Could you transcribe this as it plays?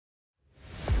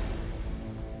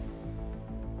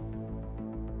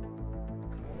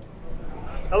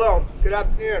Hello, good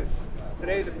afternoon.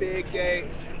 Today's a big day.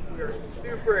 We are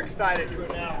super excited to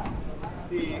announce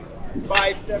the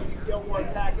 570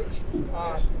 ILMOR package.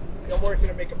 ILMOR is going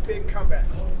to make a big comeback.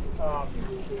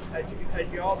 As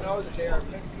you all know, that they are a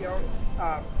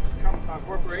Mexican-owned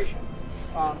corporation.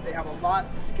 They have a lot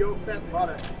of skill set, a lot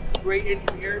of great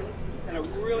engineers, and a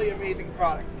really amazing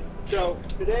product. So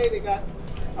today we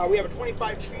have a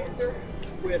 25 speedster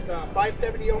with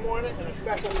 570 ILMOR in it and a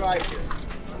special drive here.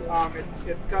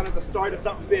 It's kind of the start of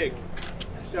something big.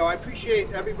 So I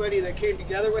appreciate everybody that came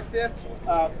together with this.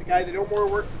 The guys at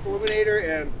ILMOR worked with Eliminator,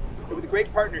 and it was a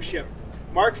great partnership.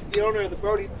 Mark is the owner of the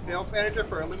boat. He's the sales manager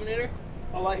for Eliminator.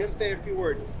 I'll let him say a few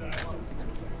words.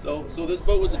 So this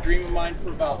boat was a dream of mine for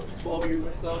about 12 years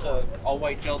or so, the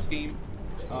all-white gel scheme.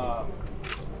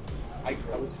 I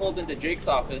was pulled into Jake's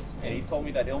office, and he told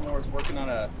me that ILMOR was working on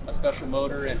a special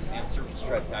motor and surface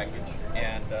drive package.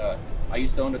 And I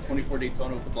used to own a 24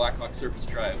 Daytona with the Blackhawk surface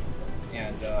drive.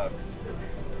 And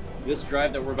this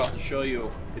drive that we're about to show you,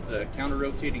 it's a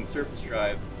counter-rotating surface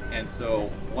drive. And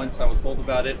so once I was told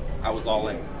about it, I was all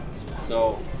in.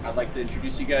 So I'd like to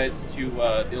introduce you guys to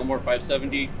the ILMOR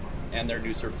 570 and their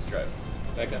new surface drive.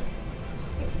 Becca.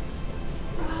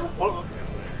 Oh.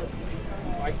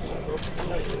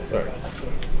 Sorry.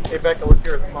 Hey Becca, look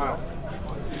here and smile.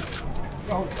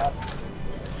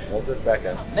 Hold this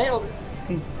Becca. Nailed it.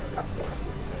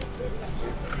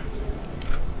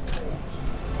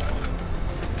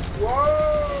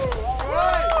 Whoa! All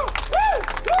right!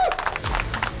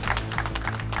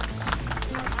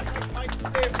 Mike,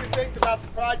 say a few things about the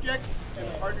project and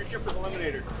the partnership with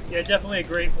Eliminator. Yeah, definitely a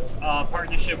great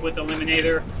partnership with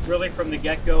Eliminator. Really from the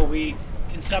get-go, we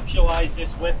conceptualized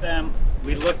this with them.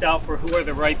 We looked out for who are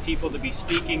the right people to be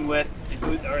speaking with and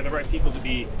who are the right people to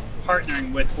be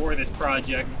partnering with for this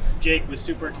project. Jake was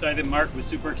super excited, Mark was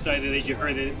super excited, as you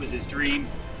heard, it was his dream.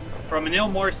 From an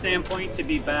ILMOR standpoint, to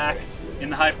be back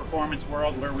in the high performance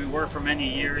world where we were for many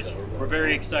years, we're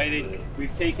very excited.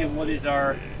 We've taken what is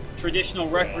our traditional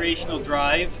recreational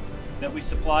drive that we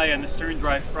supply on the stern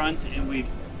drive front, and we've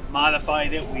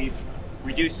modified it. We've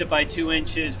reduced it by 2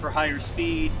 inches for higher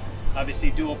speed, obviously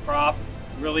dual prop,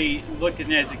 really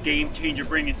looking at it as a game changer,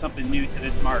 bringing something new to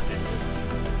this market.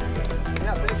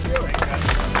 Yeah, thank you.